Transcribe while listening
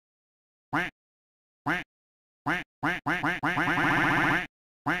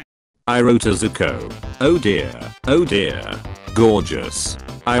I wrote to Zuko. Oh dear, oh dear. Gorgeous.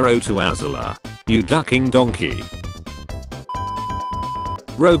 I wrote to Azula. You ducking donkey.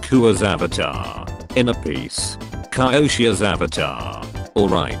 Roku's avatar. Inner peace. Kyoshia's avatar.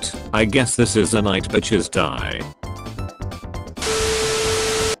 Alright, I guess this is a night bitches die.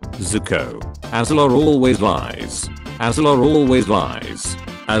 Zuko. Azula always lies. Azula always lies.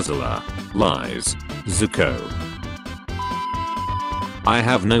 Azula. Lies. Zuko. I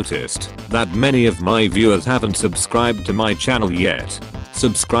have noticed that many of my viewers haven't subscribed to my channel yet.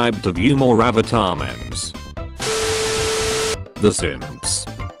 Subscribe to view more avatar memes. The Simps.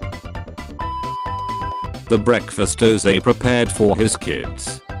 The breakfast they prepared for his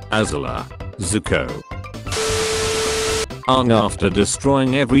kids. Azula. Zuko. After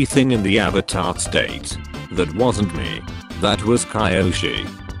destroying everything in the avatar state. That wasn't me. That was Kyoshi.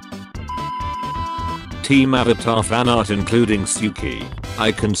 Team Avatar fan art including Suki.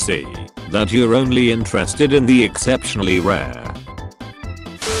 I can see that you're only interested in the exceptionally rare.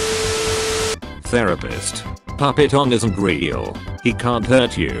 Therapist. Puppet on isn't real. He can't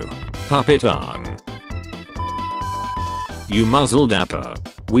hurt you. Puppet on. You muzzle dapper.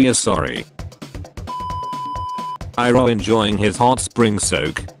 We are sorry. Iroh enjoying his hot spring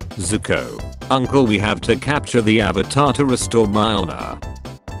soak. Zuko. Uncle, we have to capture the avatar to restore my honor.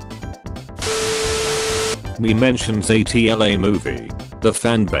 Me mentions ATLA movie. The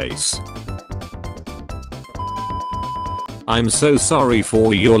fanbase. I'm so sorry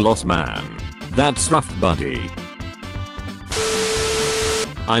for your loss, man. That's rough, buddy.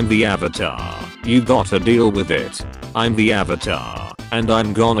 I'm the avatar. You gotta deal with it. I'm the avatar, and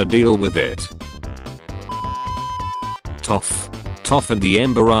I'm gonna deal with it. Toph. Toph and the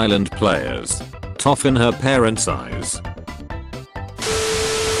Ember Island players. Toph in her parents' eyes.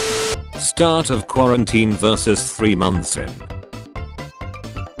 Start of quarantine versus 3 months in.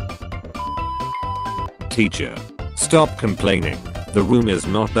 Teacher. Stop complaining. The room is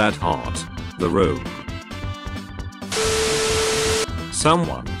not that hot. The room.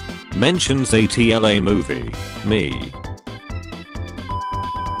 Someone. Mentions ATLA movie. Me.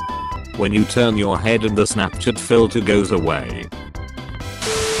 When you turn your head and the Snapchat filter goes away.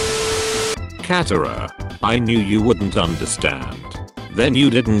 Katara. I knew you wouldn't understand. Then you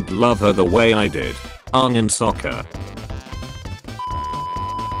didn't love her the way I did. In soccer.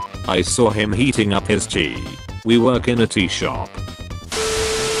 I saw him heating up his tea. We work in a tea shop.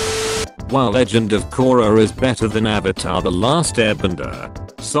 While Legend of Korra is better than Avatar: The Last Airbender.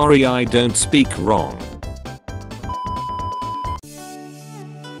 Sorry, I don't speak wrong.